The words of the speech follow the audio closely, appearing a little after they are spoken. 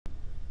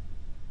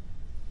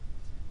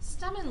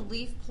Stem and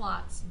leaf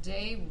plots,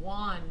 day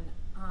 1.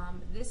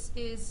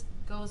 This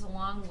goes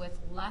along with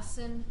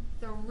lesson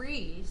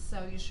 3,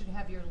 so you should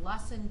have your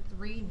lesson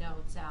 3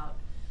 notes out.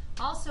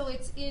 Also,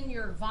 it's in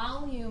your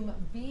volume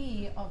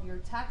B of your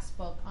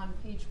textbook on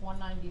page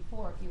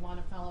 194 if you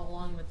want to follow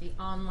along with the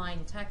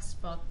online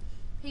textbook.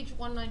 Page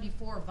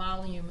 194,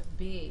 volume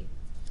B.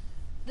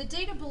 The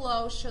data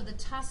below show the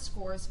test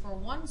scores for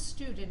one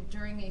student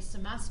during a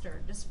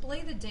semester.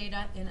 Display the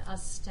data in a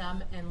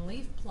stem and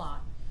leaf plot.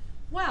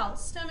 Well,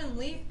 stem and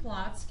leaf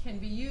plots can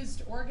be used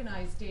to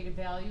organize data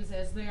values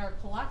as they are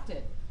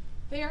collected.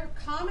 They are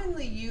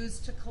commonly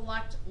used to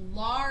collect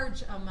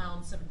large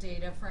amounts of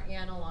data for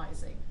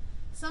analyzing.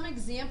 Some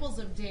examples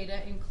of data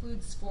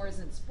include scores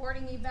in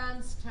sporting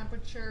events,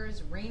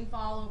 temperatures,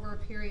 rainfall over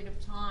a period of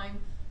time,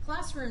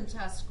 classroom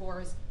test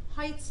scores,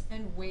 heights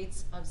and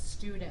weights of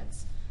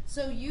students.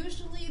 So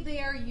usually they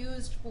are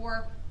used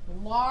for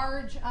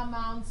large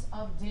amounts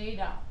of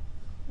data.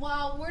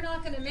 Well, we're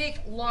not going to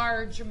make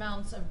large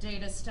amounts of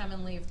data stem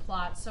and leaf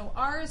plots, so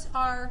ours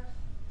are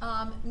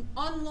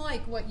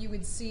unlike what you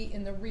would see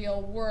in the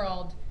real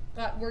world,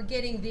 but we're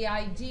getting the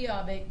idea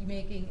of it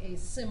making a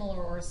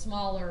similar or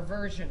smaller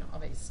version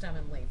of a stem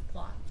and leaf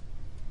plot.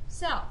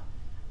 So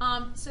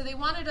they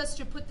wanted us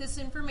to put this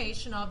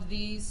information of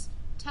these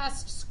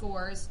test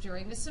scores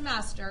during the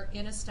semester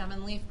in a stem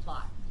and leaf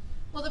plot.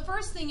 Well, the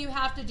first thing you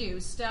have to do,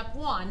 step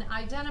 1,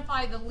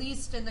 identify the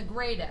least and the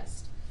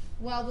greatest.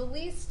 Well, the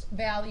least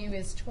value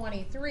is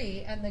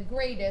 23 and the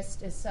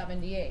greatest is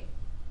 78.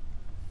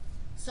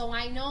 So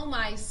I know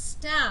my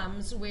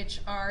stems,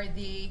 which are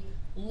the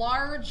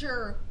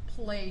larger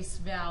place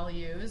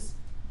values.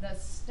 The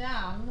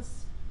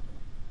stems,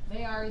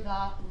 they are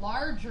the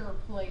larger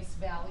place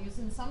values,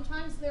 and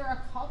sometimes there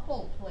are a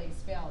couple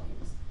place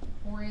values.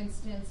 For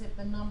instance, if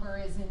the number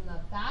is in the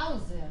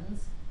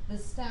thousands, the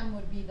stem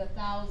would be the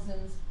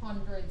thousands,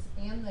 hundreds,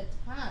 and the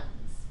tens.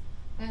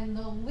 And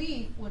the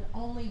leaf would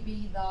only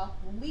be the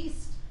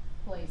least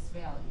place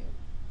value.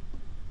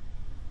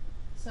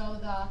 So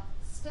the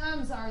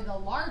stems are the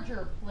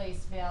larger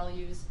place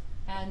values,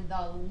 and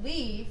the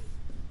leaf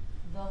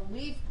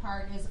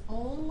part is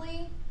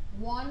only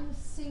one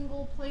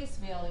single place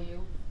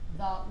value,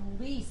 the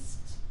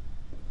least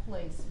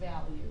place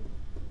value.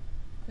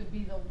 Could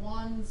be the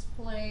ones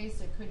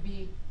place, it could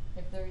be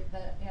if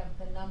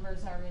the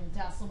numbers are in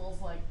decimals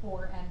like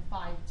 4 and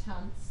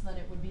 5/10, then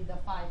it would be the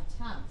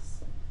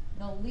 5/10.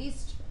 The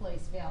least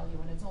place value,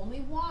 and it's only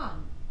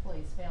one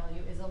place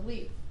value, is a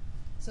leaf.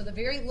 So the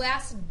very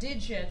last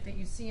digit that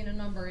you see in a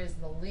number is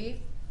the leaf,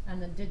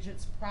 and the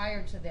digits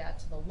prior to that,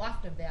 to the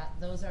left of that,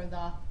 those are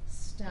the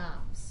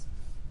stems.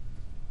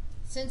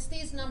 Since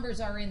these numbers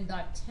are in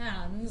the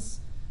tens,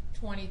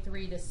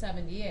 23 to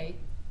 78,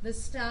 the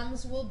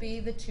stems will be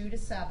the 2 to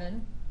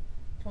 7,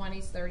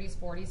 20s, 30s,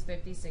 40s,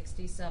 50s,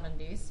 60s,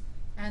 70s,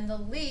 and the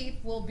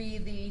leaf will be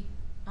the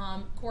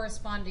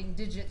corresponding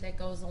digit that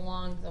goes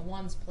along, the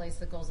ones place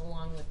that goes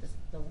along with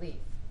the leaf.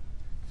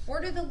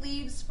 Order the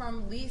leaves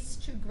from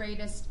least to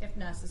greatest if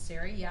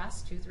necessary.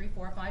 Yes, 2, 3,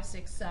 4, 5,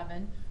 6,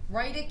 7.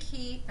 Write a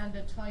key and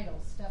a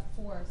title, step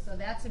 4. So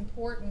that's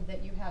important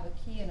that you have a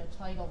key and a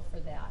title for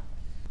that,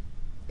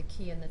 the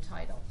key and the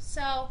title.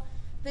 So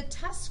the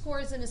test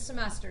scores in a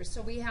semester.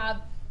 So we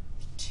have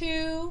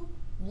 2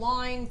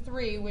 line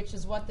 3, which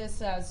is what this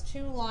says.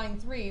 2 line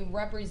 3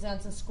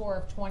 represents a score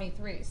of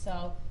 23.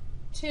 So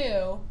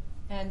 2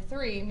 and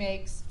 3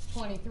 makes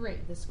 23,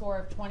 the score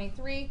of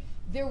 23.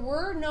 There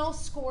were no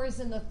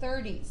scores in the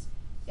 30s.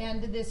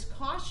 And this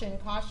caution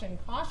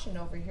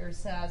over here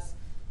says,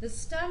 the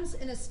stems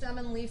in a stem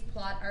and leaf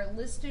plot are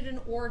listed in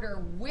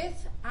order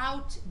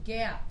without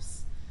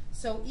gaps.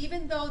 So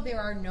even though there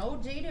are no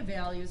data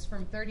values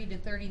from 30 to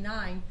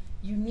 39,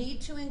 you need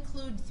to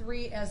include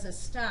 3 as a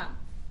stem.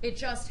 It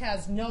just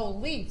has no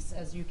leaves,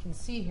 as you can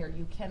see here.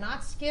 You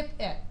cannot skip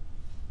it.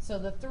 So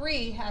the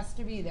 3 has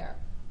to be there.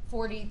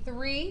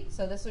 43,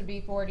 so this would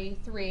be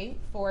 43,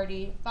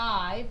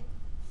 45,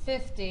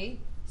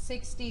 50,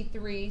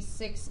 63,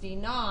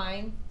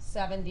 69,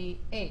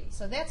 78.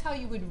 So that's how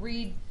you would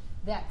read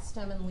that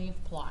stem and leaf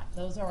plot.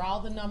 Those are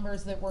all the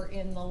numbers that were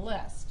in the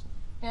list.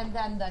 And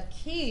then the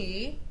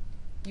key,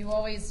 you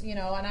always, and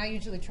I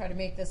usually try to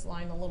make this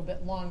line a little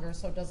bit longer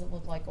so it doesn't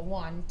look like a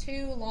 1.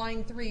 2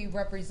 line 3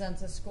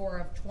 represents a score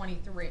of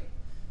 23.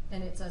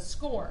 And it's a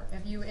score.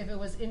 If it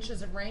was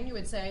inches of rain, you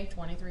would say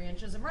 23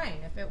 inches of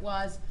rain. If it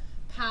was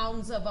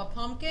pounds of a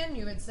pumpkin,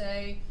 you would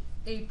say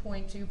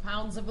 8.2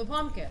 pounds of a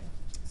pumpkin.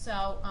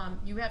 So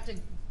you have to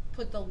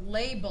put the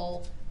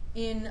label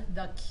in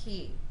the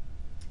key.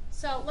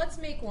 So let's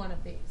make one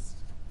of these.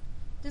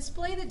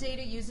 Display the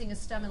data using a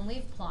stem and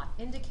leaf plot.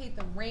 Indicate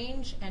the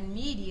range and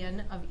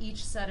median of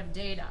each set of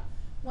data.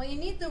 Well, you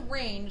need the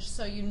range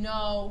so you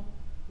know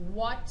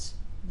what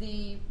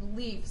the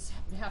leaves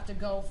have to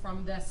go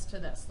from this to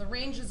this. The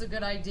range is a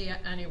good idea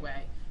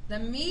anyway. The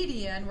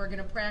median, we're going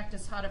to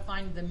practice how to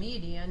find the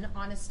median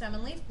on a stem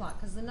and leaf plot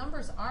because the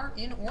numbers are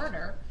in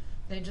order.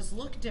 They just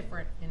look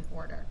different in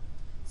order.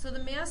 So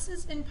the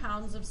masses in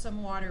pounds of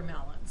some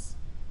watermelons.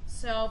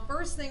 So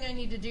first thing I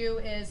need to do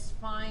is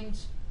find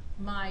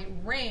my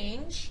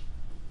range,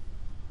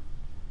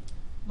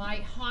 my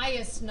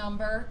highest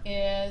number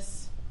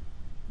is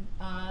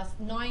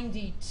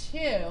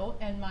 92,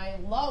 and my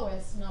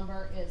lowest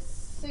number is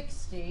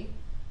 60.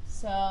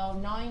 So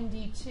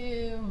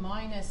 92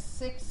 minus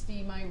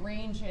 60, my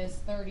range is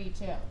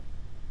 32.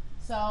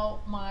 So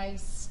my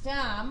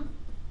stem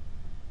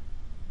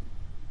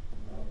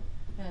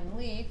and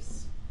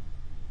leaves,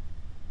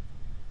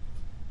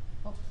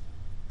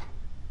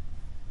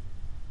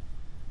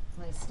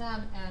 my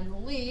stem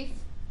and leaf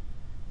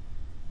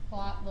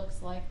plot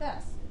looks like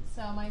this.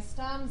 So my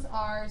stems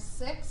are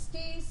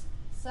 60s,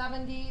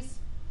 70s,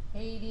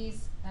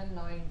 80s, and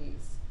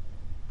 90s.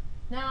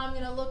 Now I'm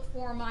going to look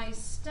for my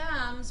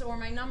stems, or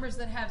my numbers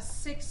that have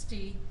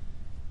 60,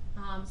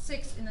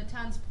 6 in the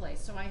tens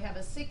place. So I have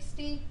a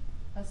 60,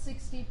 a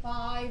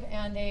 65,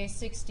 and a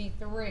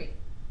 63.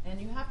 And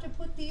you have to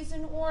put these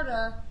in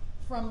order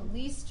from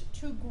least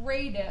to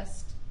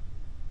greatest,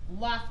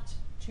 left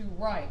to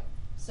right.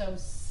 So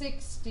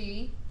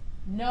 60,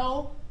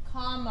 no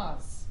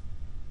commas.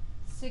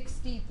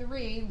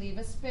 63, leave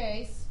a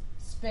space,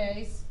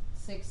 space,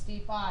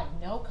 65.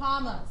 No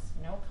commas.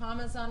 No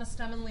commas on a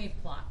stem and leaf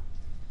plot.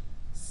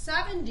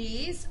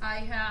 70s, I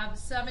have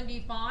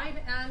 75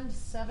 and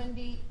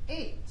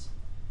 78.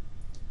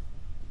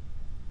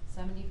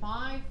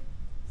 75,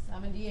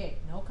 78,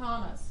 no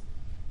commas.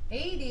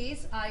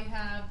 80s, I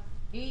have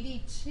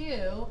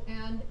 82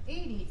 and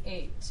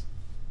 88.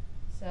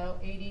 So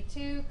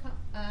 82,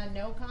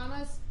 no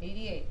commas,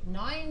 88.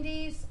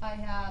 90s, I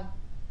have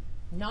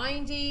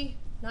 90,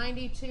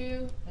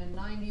 92, and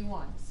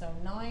 91. So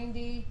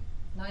 90,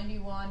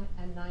 91,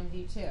 and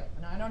 92.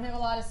 And I don't have a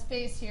lot of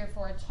space here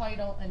for a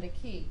title and a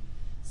key.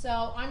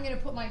 So I'm going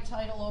to put my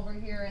title over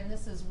here, and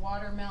this is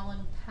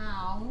watermelon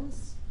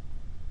pounds.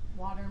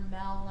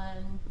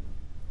 Watermelon,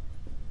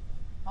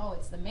 oh,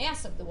 it's the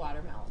mass of the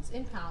watermelons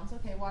in pounds.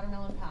 Okay,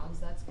 watermelon pounds,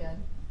 that's good.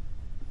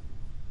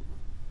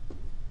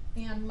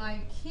 And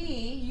my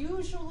key,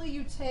 usually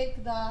you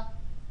take the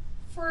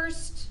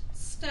first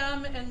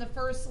stem and the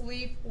first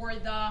leaf, or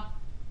the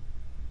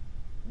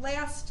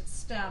last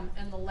stem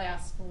and the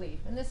last leaf.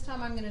 And this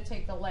time I'm going to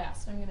take the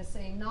last. I'm going to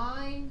say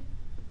 9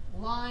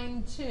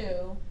 line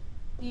 2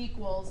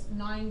 equals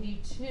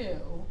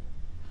 92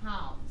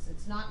 pounds.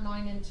 It's not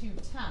 9 2/10,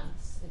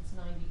 it's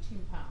 92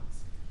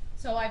 pounds.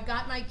 So I've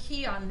got my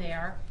key on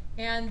there,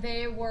 and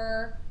they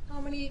were, how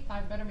many?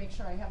 I better make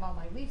sure I have all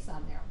my leaves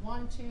on there.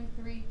 1, 2,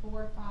 3,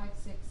 4, 5,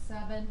 6,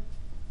 7,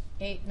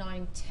 8,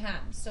 9, 10.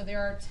 So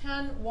there are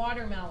 10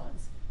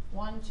 watermelons.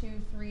 1,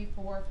 2, 3,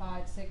 4,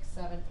 5, 6,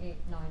 7, 8,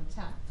 9,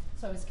 10.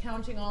 So I was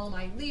counting all of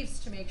my leaves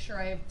to make sure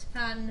I have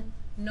 10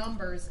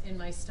 numbers in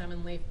my stem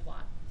and leaf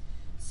plot.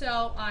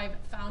 So I've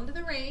found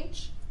the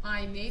range.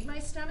 I made my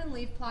stem and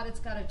leaf plot. It's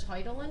got a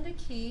title and a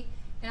key.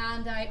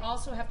 And I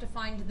also have to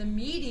find the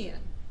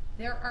median.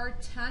 There are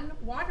 10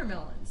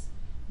 watermelons.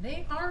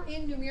 They are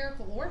in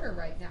numerical order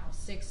right now.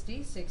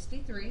 60,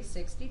 63,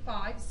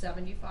 65,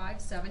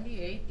 75,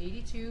 78,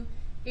 82,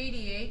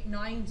 88,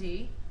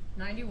 90,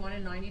 91,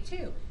 and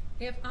 92.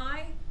 If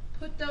I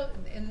put those,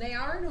 and they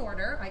are in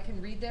order, I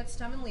can read that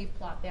stem and leaf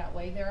plot that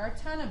way. There are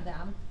 10 of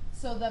them.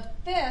 So the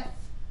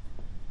fifth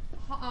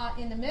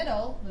in the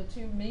middle, the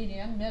two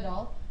median,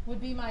 middle, would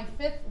be my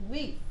fifth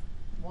leaf.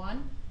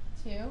 1,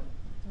 2,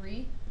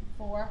 3,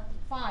 4,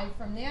 5.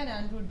 From that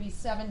end would be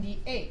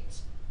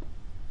 78.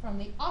 From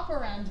the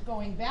upper end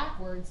going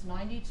backwards,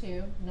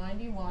 92,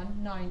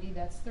 91, 90,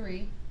 that's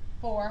 3,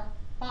 4,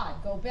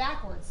 5. Go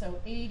backwards,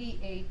 so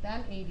 88,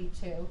 then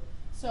 82.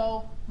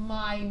 So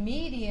my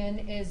median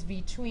is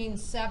between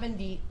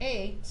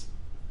 78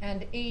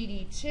 and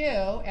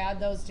 82. Add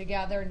those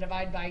together and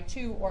divide by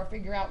 2, or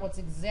figure out what's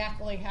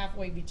exactly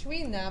halfway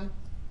between them,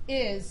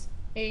 is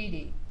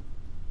 80.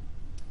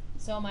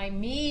 So my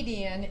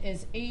median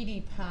is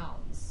 80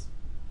 pounds.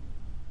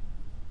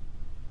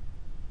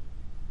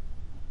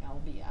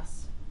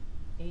 LBS.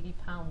 80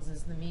 pounds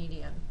is the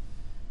median.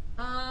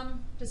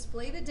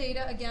 Display the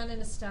data again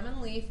in a stem and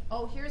leaf.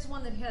 Oh, here's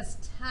one that has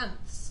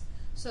tenths.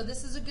 So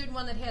this is a good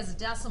one that has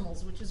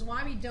decimals, which is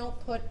why we don't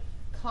put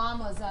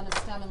commas on a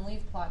stem and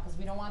leaf plot, because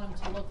we don't want them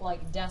to look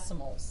like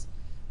decimals.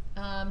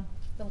 The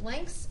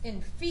lengths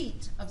in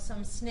feet of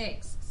some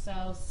snakes.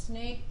 So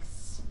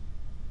snakes,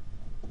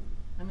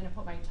 I'm going to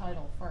put my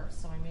title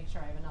first so I make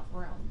sure I have enough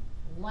room.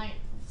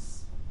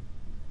 Lengths.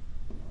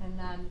 And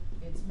then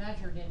it's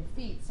measured in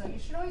feet. So you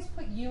should always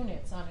put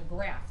units on a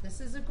graph. This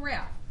is a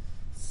graph.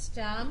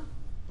 Stem,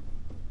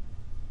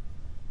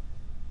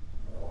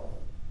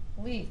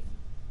 leaf.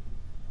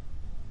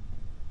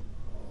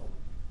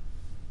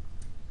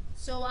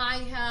 So I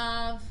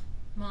have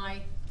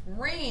my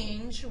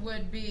range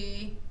would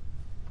be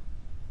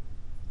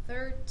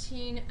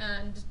 13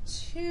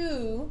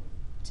 2/10,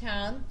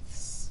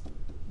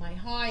 my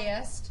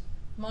highest,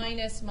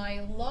 minus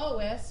my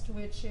lowest,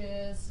 which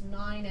is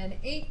 9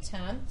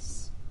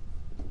 8/10.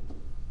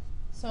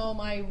 So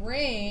my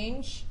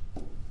range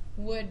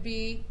would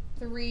be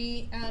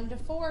 3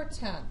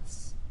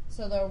 4/10.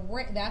 So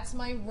that's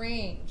my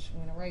range. I'm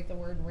going to write the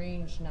word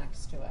range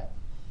next to it.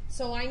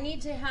 So I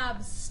need to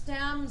have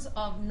stems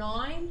of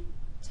 9,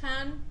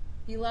 10,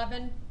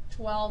 11,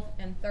 12,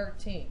 and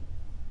 13.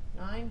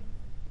 9,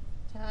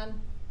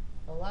 10,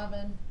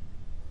 11,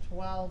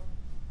 12,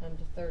 and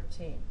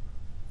 13.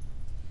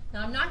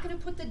 Now I'm not going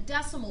to put the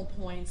decimal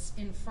points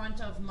in front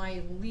of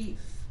my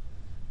leaf.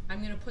 I'm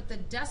going to put the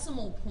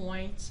decimal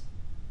point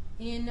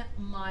in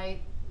my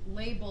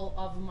label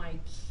of my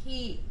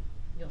key.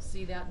 You'll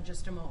see that in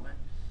just a moment.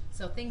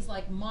 So things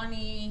like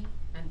money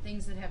and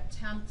things that have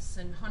tenths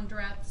and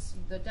hundredths,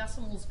 the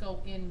decimals go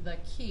in the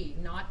key,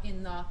 not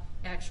in the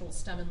actual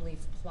stem and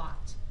leaf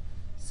plot.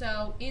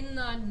 So in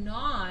the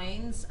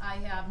nines, I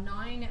have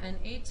 9 and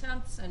 8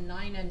 tenths and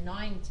 9 and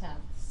 9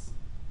 tenths.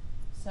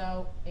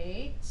 So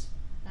 8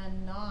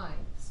 and 9.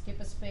 Skip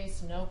a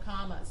space, no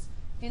commas.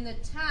 In the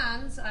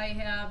tens, I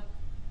have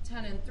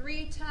 10 and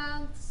 3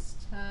 tenths,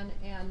 10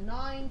 and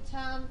 9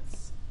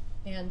 tenths,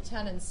 and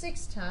 10 and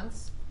 6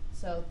 tenths.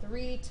 So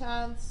 3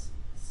 tenths,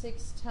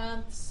 6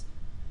 tenths,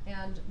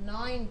 and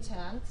 9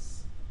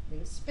 tenths.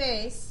 Leave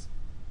space.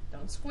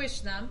 Don't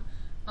squish them.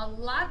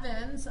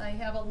 11s, I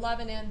have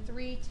 11 and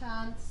 3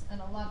 tenths and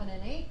 11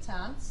 and 8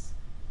 tenths.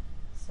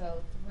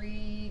 So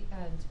 3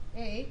 and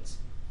 8.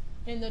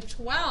 In the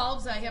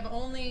 12s, I have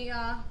only,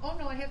 oh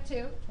no, I have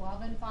 2.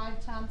 12 and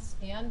 5 tenths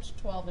and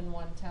 12 and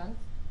 1 tenth.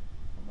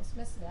 Almost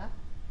missed that.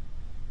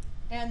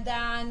 And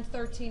then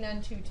 13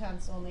 and 2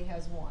 tenths only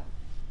has 1.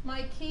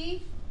 My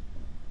key,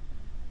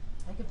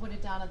 I could put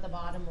it down at the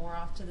bottom or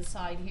off to the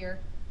side here.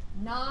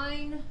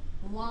 9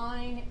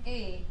 line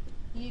 8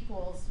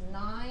 equals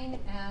 9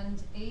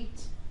 and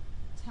 8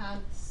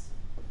 tenths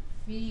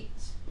feet.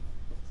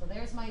 So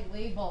there's my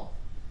label.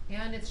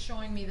 And it's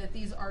showing me that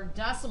these are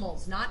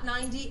decimals, not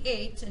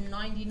 98 and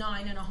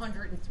 99 and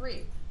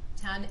 103.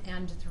 10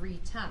 and 3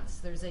 tenths.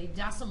 There's a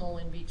decimal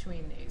in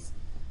between these.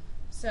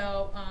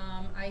 So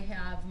I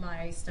have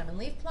my stem and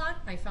leaf plot.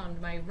 I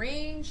found my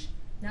range.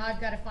 Now I've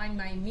got to find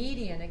my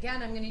median.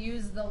 Again, I'm going to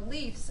use the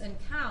leaves and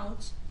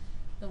count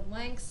the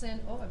lengths in.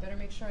 Oh, I better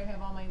make sure I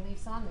have all my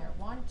leaves on there.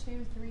 1,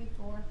 2, 3,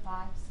 4,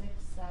 5, 6,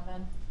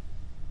 7,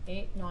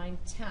 8, 9,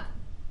 10.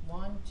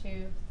 1,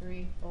 2,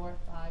 3, 4,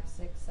 5,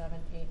 6,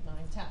 7, 8,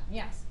 9, 10.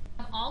 Yes.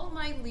 All of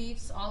my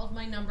leaves, all of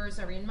my numbers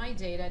are in my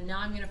data. Now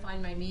I'm going to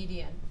find my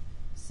median.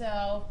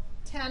 So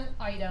 10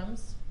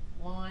 items.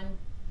 1,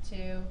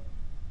 2,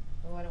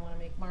 oh, I don't want to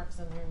make marks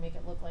on there and make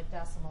it look like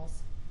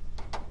decimals.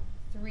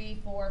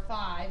 3, 4,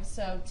 5.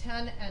 So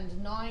 10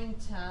 and 9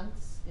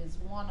 tenths is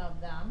one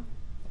of them.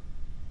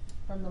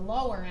 From the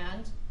lower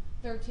end,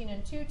 13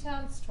 and 2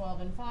 tenths, 12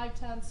 and 5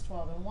 tenths,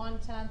 12 and 1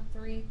 tenth,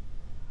 3,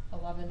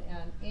 11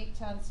 and 8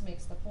 tenths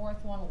makes the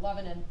fourth one.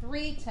 11 and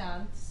 3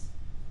 tenths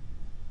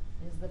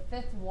is the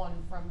fifth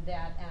one from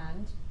that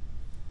end.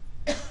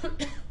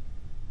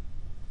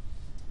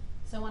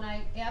 So when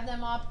I add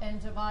them up and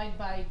divide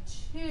by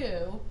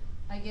 2,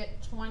 I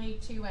get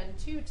 22 and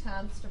 2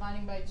 tenths.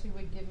 Dividing by 2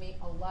 would give me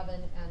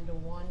 11 and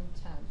 1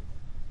 tenth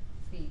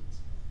feet.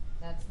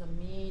 That's the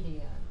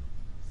median.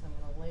 So I'm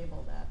going to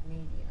label that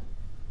median.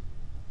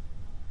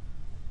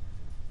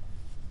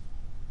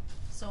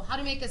 So how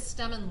to make a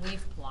stem and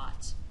leaf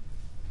plot.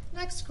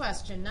 Next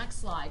question,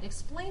 next slide.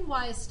 Explain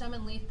why a stem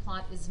and leaf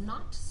plot is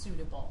not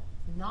suitable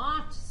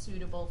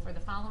for the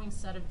following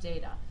set of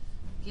data.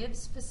 Give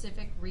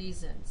specific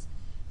reasons.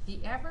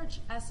 The average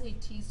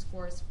SAT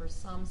scores for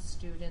some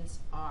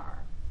students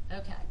are.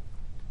 Okay,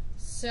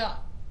 so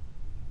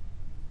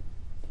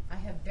I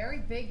have very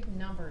big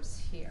numbers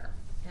here,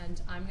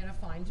 and I'm going to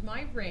find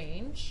my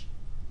range,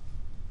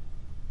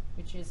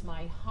 which is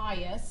my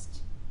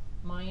highest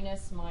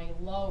minus my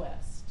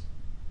lowest.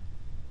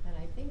 And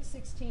I think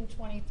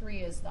 1623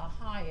 is the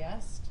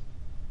highest,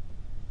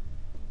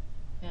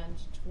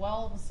 and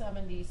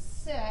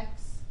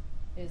 1276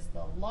 is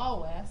the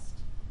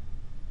lowest.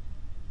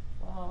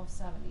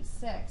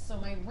 1276. So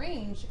my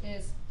range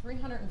is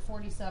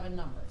 347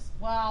 numbers.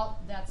 Well,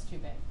 that's too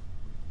big.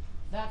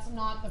 That's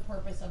not the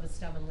purpose of a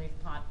stem and leaf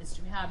plot, is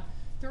to have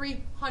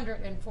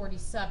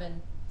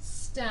 347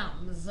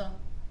 stems,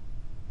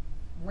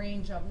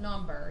 range of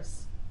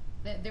numbers.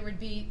 There would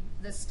be,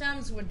 the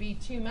stems would be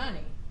too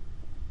many.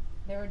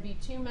 There would be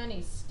too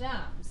many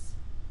stems.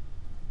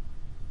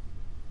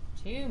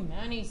 Too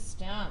many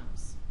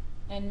stems.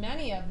 And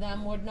many of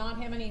them would not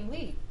have any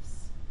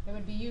leaves. It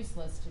would be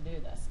useless to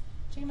do this.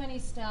 Too many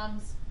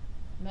stems,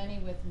 many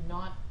with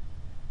no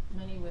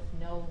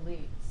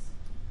leaves.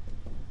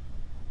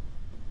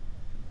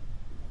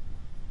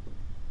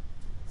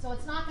 So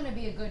it's not going to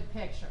be a good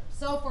picture.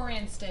 So for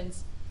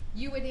instance,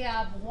 you would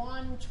have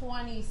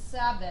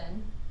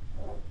 127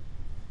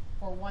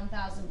 for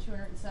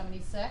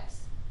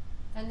 1,276,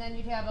 and then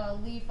you'd have a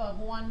leaf of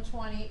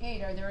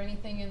 128. Are there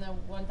anything in the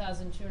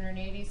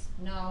 1,280s?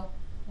 No.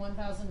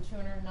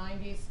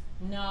 1,290s?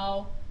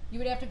 No. You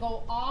would have to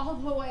go all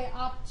the way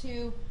up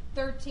to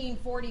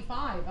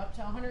 1345, up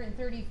to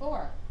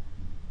 134.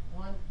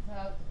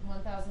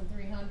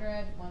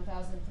 1,300,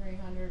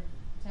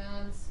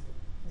 1,310s.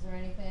 Is there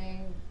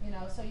anything, you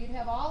know, so you'd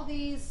have all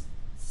these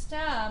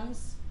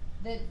stems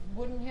that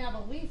wouldn't have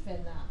a leaf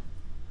in them.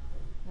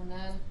 And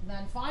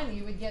then finally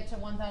you would get to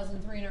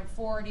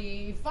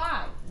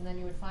 1,345, and then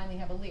you would finally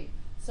have a leaf.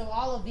 So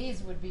all of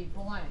these would be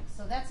blank.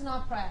 So that's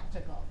not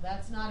practical.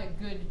 That's not a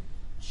good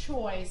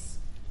choice.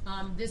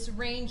 This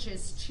range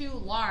is too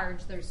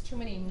large. There's too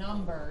many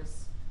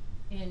numbers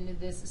in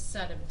this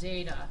set of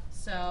data.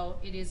 So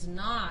it is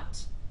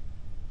not,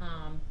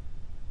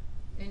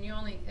 and you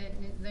only,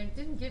 they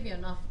didn't give you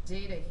enough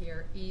data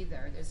here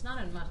either. There's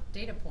not enough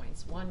data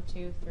points. 1,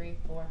 2, 3,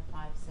 4,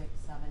 5, 6,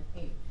 7,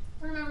 8.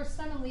 Remember,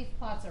 stem and leaf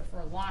plots are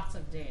for lots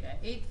of data.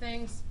 8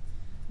 things,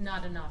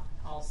 not enough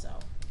also.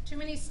 Too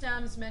many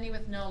stems, many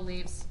with no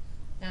leaves,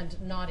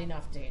 and not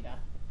enough data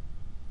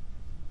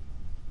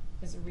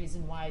is a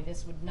reason why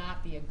this would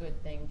not be a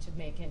good thing to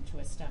make into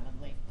a stem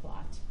and leaf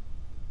plot.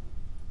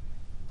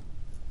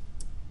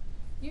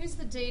 Use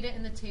the data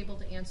in the table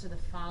to answer the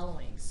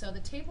following. So the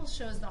table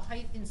shows the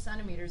height in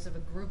centimeters of a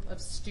group of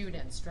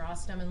students. Draw a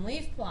stem and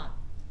leaf plot.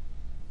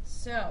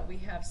 So we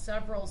have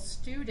several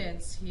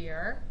students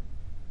here.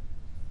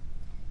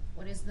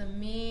 What is the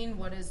mean?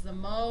 What is the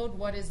mode?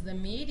 What is the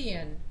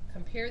median?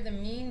 Compare the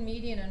mean,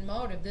 median, and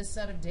mode of this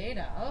set of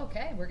data.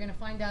 Okay, we're going to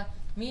find a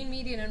mean,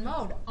 median, and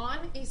mode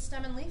on a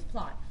stem and leaf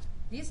plot.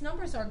 These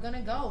numbers are going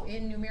to go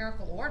in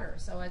numerical order,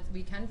 so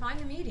we can find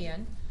the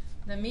median.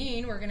 The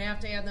mean, we're going to have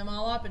to add them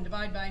all up and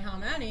divide by how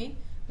many.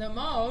 The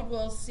mode,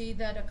 we'll see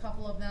that a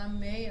couple of them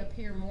may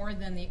appear more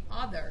than the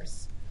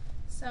others.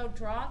 So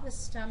draw the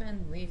stem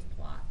and leaf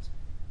plot.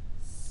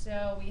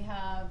 So we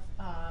have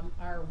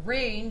our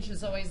range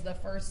is always the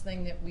first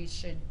thing that we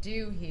should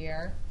do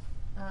here.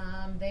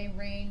 They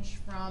range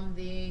from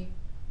the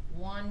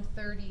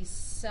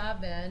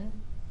 137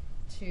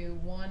 to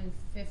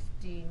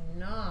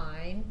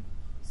 159.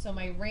 So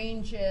my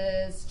range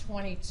is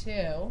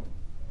 22.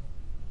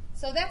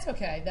 So that's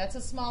okay. That's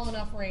a small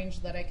enough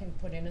range that I can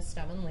put in a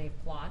stem and leaf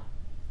plot.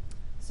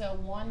 So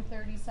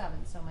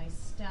 137. So my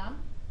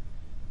stem,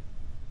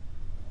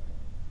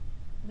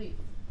 leaf.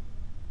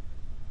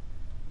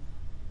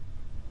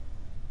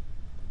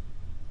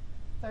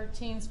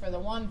 13s for the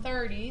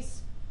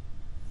 130s,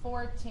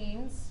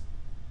 14s,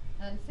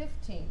 and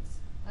 15s.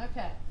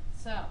 Okay,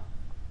 so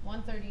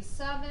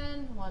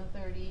 137,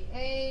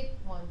 138,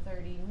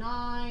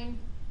 139.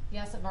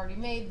 Yes, I've already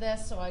made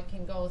this, so I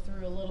can go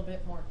through a little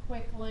bit more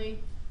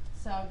quickly.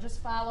 So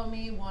just follow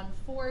me.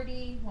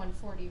 140,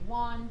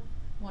 141,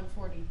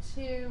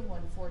 142,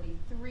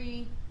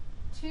 143,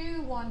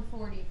 2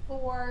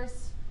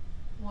 144s,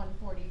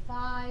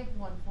 145,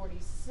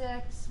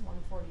 146,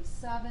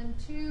 147,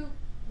 2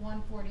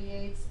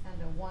 148s,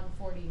 and a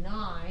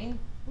 149.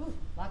 Ooh,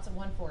 lots of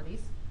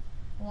 140s.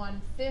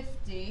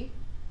 150,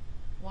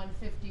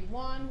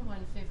 151,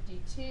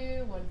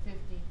 152,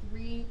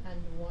 153,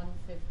 and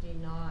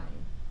 159.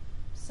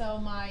 So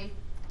my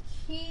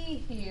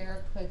key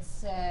here could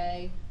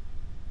say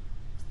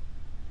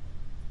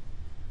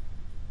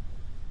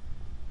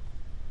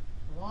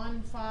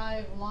line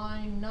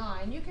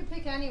 9. You could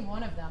pick any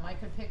one of them. I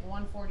could pick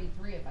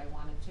 143 if I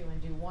wanted to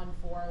and do 14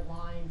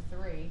 line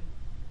 3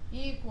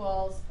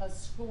 equals a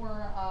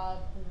score of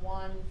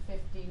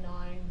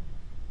 159.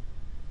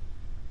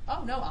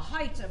 Oh no, a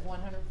height of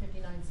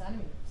 159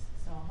 centimeters.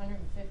 So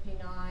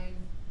 159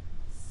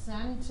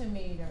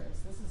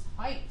 centimeters. This is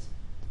height.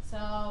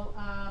 So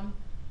I'm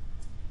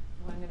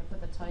going to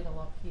put the title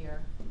up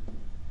here.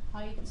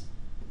 Height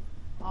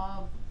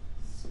of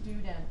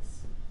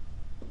students.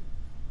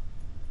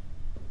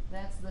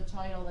 That's the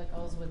title that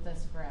goes with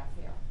this graph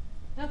here.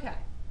 Okay.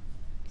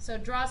 So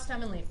draw a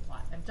stem and leaf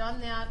plot. I've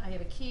done that. I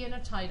have a key and a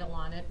title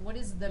on it. What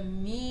is the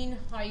mean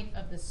height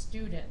of the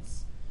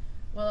students?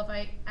 Well, if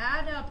I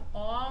add up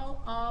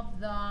all of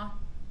the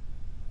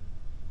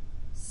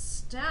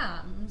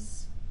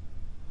stems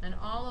and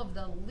all of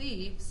the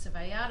leaves, if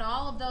I add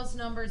all of those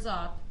numbers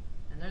up,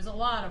 and there's a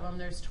lot of them,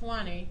 there's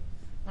 20,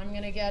 I'm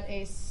going to get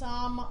a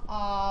sum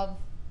of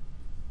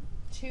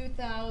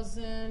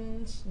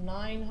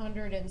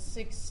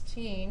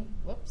 2,916,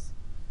 whoops,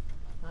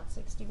 not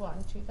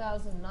 61,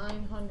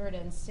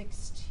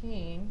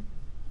 2,916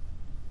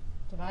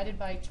 divided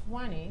by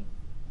 20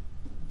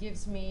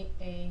 gives me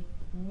a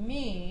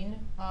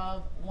mean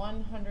of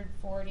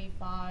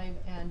 145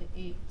 and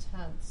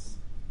 8/10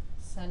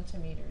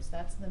 centimeters.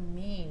 That's the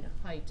mean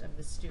height of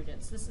the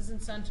students. This is in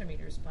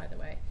centimeters, by the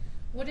way.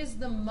 What is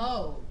the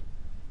mode?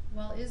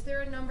 Well, is there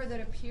a number that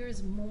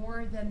appears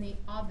more than the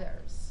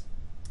others?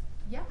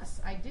 Yes,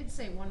 I did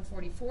say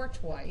 144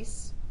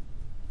 twice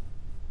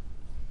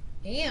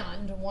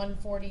and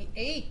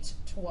 148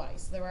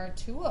 twice. There are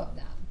 2 of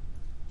them,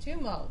 2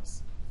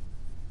 modes.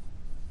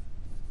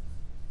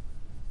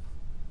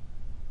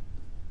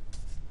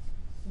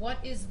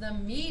 What is the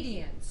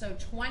median? So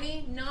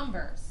 20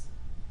 numbers.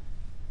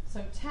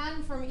 So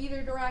 10 from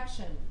either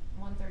direction.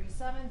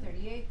 137,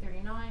 38,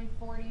 39,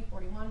 40,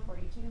 41,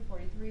 42,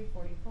 43,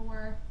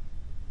 44,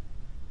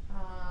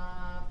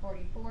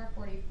 44,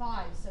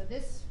 45. So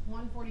this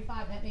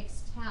 145, that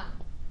makes 10.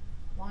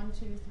 1,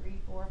 2,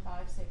 3, 4,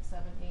 5, 6,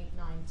 7, 8,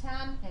 9,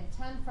 10. And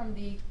 10 from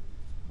the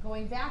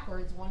going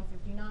backwards,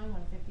 159,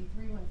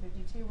 153,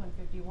 152,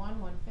 151,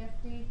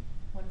 150,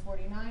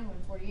 149,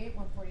 148,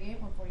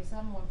 148,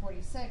 147,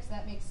 146.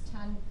 That makes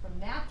 10 from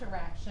that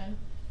direction.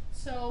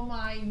 So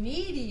my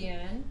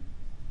median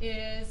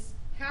is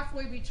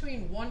halfway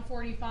between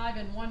 145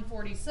 and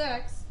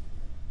 146,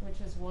 which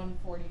is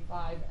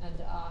 145 and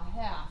a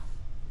half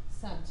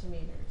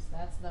centimeters.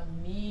 That's the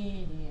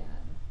median.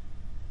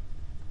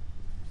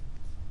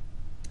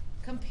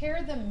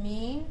 Compare the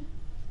mean,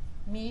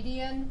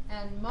 median,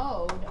 and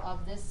mode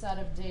of this set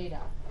of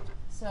data.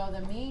 So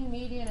the mean,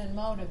 median, and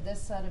mode of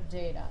this set of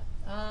data.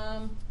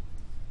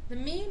 The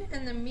mean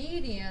and the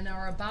median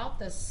are about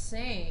the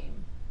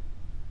same,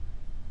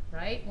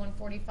 right?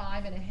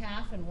 145 and a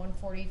half and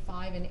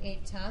 145 and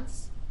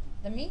 8/10.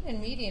 The mean and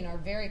median are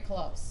very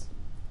close.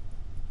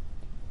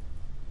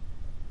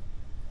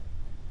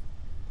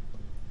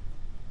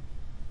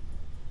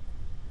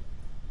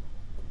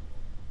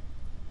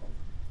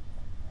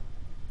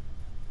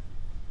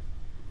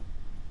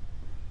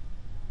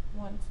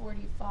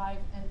 .45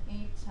 and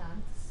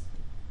 8/10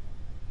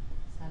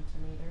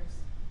 centimeters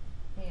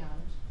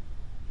and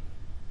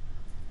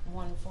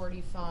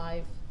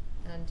 145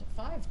 and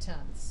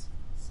 5/10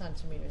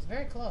 centimeters.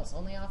 Very close,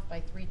 only off by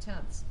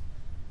 3/10.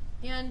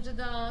 And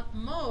the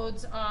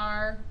modes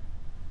are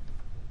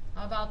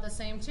about the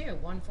same too,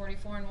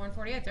 144 and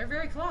 148. They're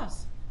very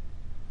close.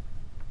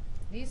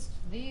 These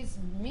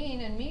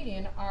mean and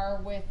median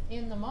are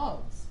within the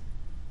modes.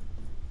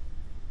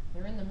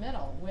 They're in the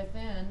middle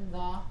within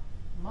the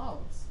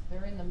modes.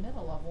 They're in the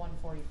middle of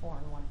 144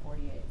 and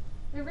 148.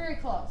 They're very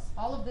close.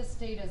 All of this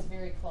data is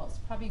very close.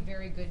 Probably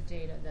very good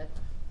data that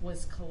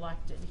was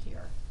collected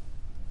here.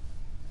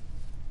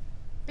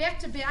 Back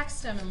to back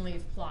stem and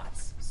leaf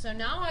plots. So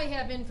now I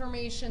have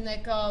information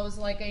that goes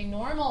like a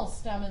normal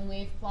stem and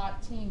leaf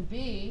plot, team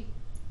B,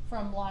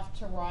 from left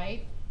to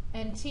right.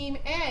 And team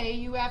A,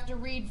 you have to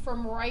read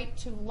from right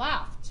to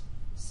left.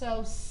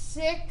 So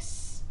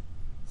 6,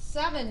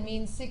 7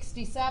 means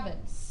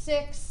 67.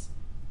 6,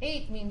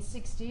 8 means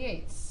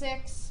 68.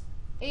 6,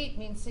 8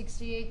 means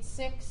 68.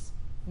 6,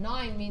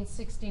 9 means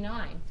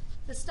 69.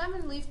 The stem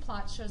and leaf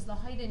plot shows the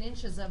height in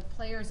inches of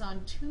players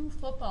on 2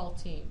 football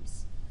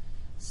teams.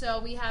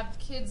 So we have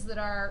kids that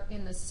are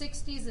in the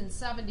 60s and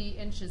 70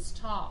 inches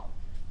tall.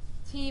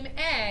 Team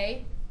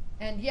A,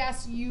 and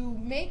yes, you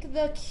make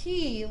the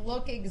key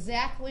look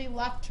exactly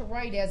left to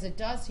right as it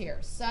does here.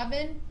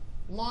 7,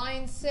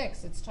 line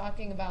 6. It's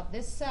talking about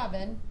this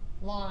 7,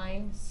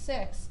 line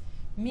 6.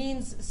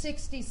 Means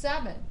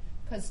 67,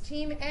 because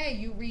team A,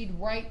 you read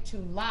right to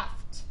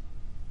left.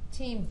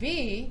 Team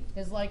B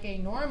is like a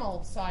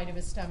normal side of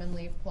a stem and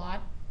leaf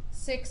plot.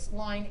 6,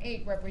 line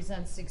 8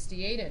 represents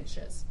 68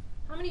 inches.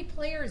 How many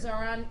players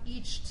are on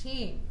each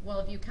team? Well,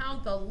 if you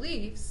count the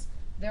leaves,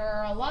 there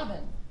are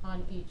 11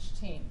 on each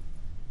team.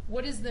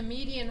 What is the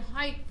median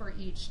height for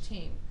each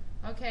team?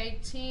 Okay,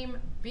 team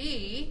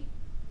B,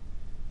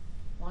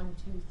 1,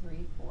 2,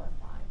 3, 4,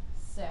 5,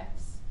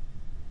 6.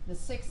 The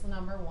 6th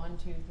number, 1,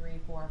 2, 3,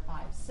 4,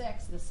 5,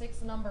 6. The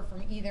 6th number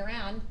from either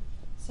end.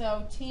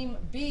 So team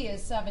B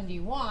is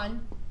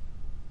 71.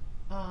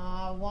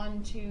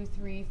 1, 2,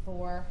 3,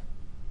 4,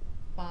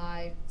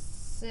 5,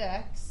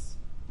 6.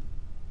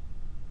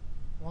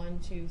 1,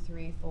 2,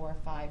 3, 4,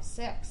 5,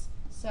 6.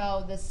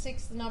 So the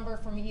 6th number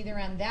from either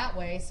end that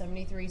way,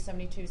 73,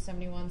 72,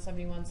 71,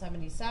 71,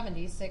 70,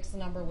 70. 6th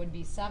number would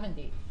be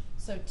 70.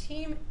 So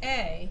team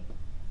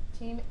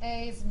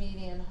A's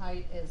median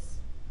height is,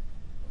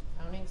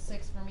 counting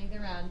 6 from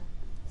either end,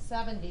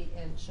 70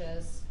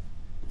 inches.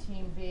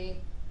 Team B,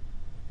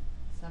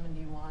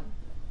 71.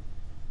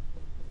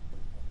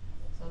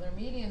 So their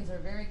medians are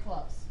very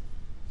close.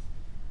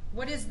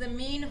 What is the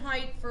mean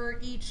height for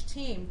each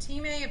team?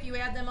 Team A, if you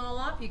add them all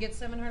up, you get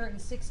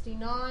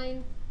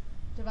 769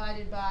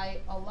 divided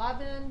by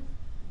 11,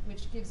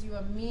 which gives you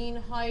a mean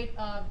height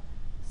of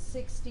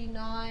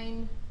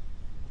 69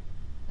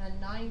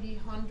 and 90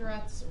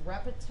 hundredths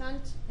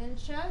repetent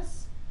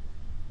inches.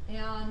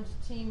 And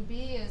team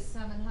B is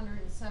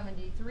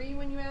 773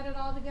 when you add it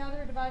all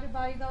together, divided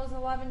by those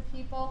 11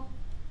 people,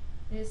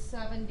 is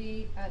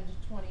 70 and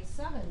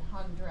 27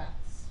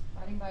 hundredths.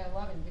 Dividing by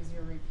 11 gives you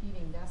a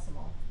repeating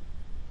decimal,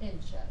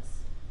 inches.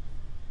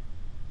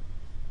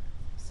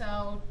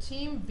 So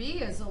team B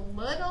is a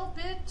little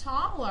bit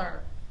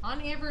taller.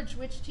 On average,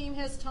 which team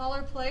has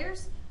taller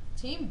players?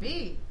 Team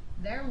B.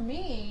 Their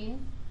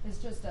mean is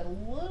just a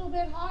little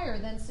bit higher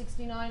than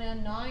 69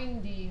 and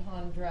 90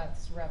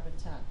 hundredths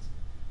repetent.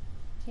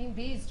 Team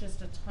B is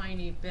just a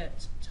tiny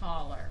bit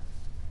taller.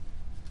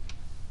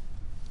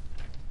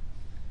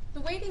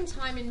 The waiting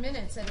time in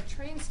minutes at a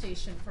train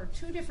station for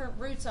 2 different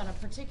routes on a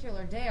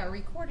particular day are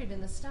recorded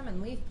in the stem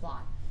and leaf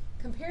plot.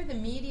 Compare the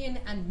median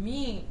and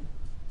mean.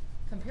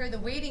 Compare the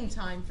waiting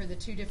time for the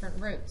 2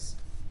 different routes.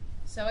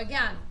 So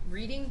again,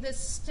 reading the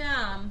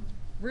stem,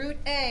 route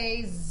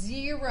A,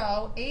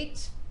 0,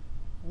 8,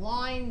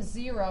 line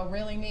 0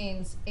 really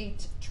means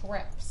 8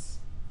 trips.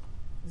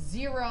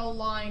 0,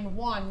 line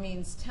 1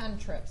 means 10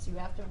 trips. You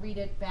have to read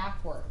it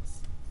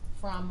backwards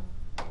from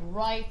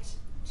right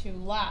to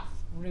left,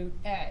 route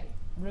A.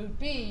 Route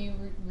B, you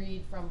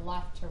read from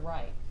left to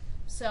right.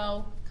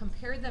 So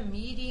compare the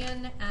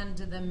median and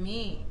the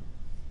mean.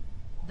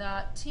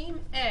 The team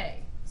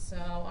A, so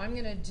I'm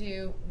going to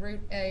do root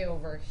A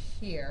over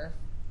here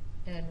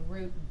and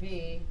root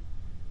B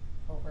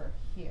over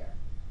here.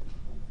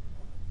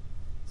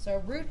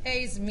 So root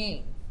A's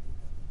mean.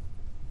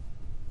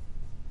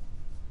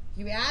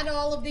 You add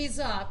all of these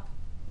up,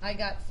 I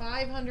got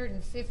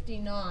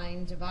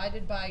 559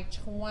 divided by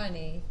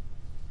 20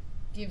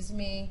 gives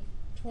me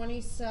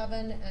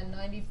 27 and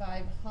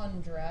 95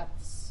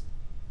 hundredths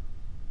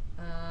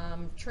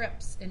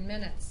trips in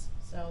minutes.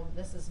 So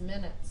this is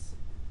minutes.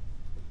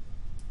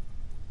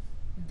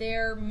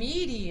 Their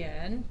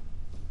median,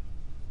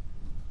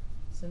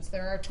 since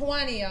there are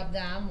 20 of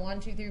them, 1,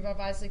 2, 3, 4,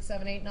 5, 6,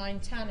 7, 8, 9,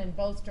 10 in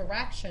both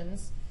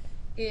directions,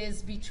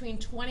 is between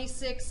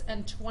 26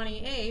 and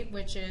 28,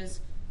 which is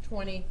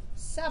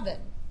 27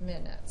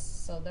 minutes.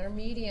 So their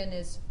median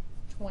is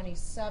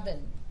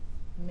 27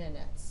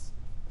 minutes.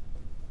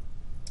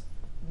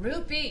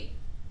 Root B.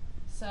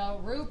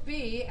 So root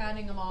B,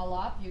 adding them all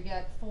up, you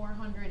get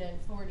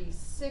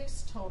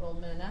 446 total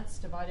minutes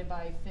divided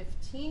by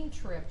 15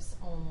 trips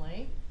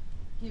only.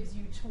 Gives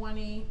you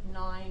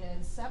 29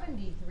 and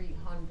 73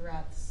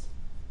 hundredths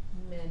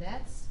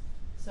minutes.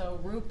 So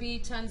root B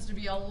tends to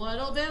be a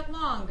little bit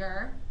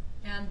longer,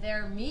 and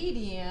their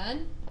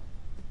median,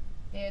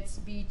 it's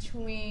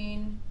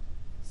between,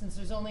 since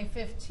there's only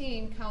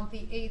 15, count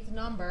the eighth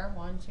number,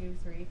 1, 2,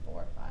 3,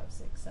 4, 5,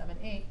 6, 7,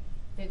 8.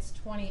 It's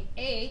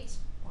 28,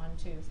 1,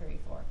 2, 3,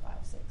 4, 5,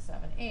 6,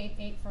 7, 8,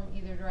 8 from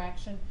either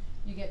direction.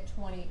 You get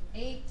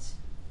 28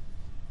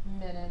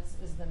 minutes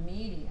is the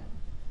median.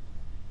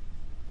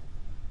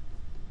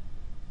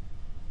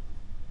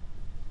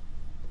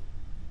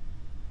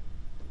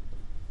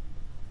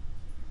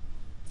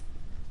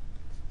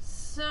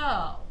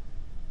 So,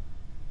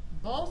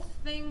 both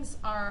things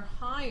are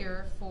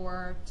higher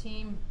for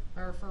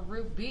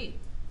root B.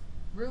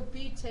 Root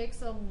B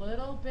takes a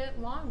little bit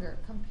longer.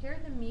 Compare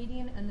the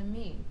median and the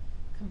mean.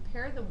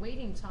 Compare the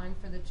waiting time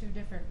for the two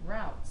different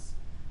routes.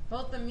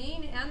 Both the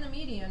mean and the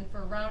median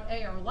for route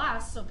A are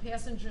less, so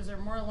passengers are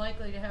more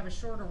likely to have a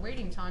shorter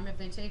waiting time if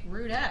they take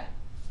route A.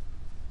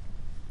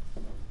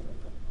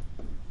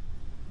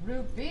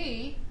 Route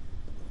B,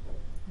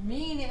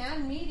 mean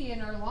and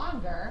median are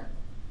longer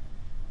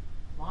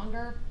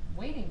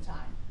waiting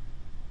time.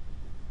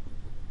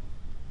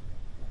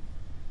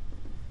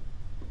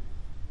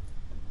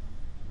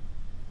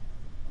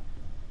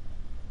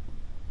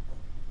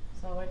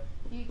 So it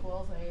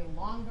equals a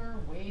longer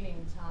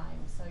waiting time.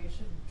 So you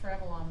should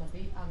travel on the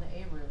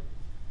A route.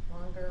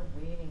 Longer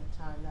waiting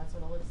time. That's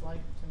what it looks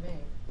like to me.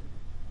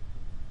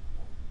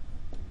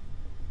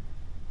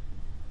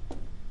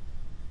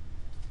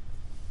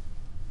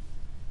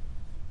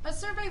 A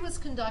survey was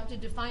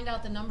conducted to find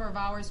out the number of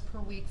hours per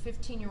week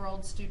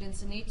 15-year-old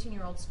students and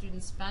 18-year-old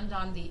students spend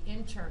on the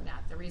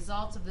internet. The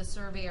results of the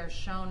survey are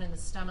shown in the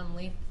stem and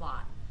leaf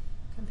plot.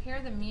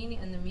 Compare the mean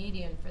and the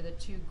median for the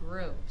two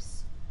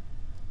groups.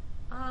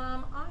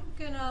 I'm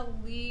going to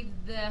leave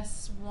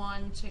this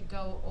one to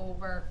go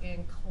over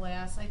in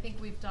class. I think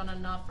we've done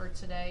enough for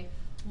today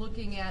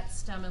looking at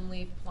stem and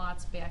leaf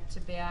plots back to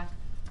back.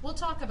 We'll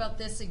talk about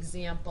this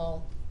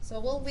example. So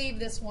we'll leave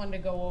this one to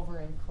go over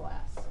in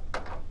class.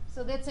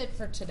 So that's it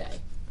for today.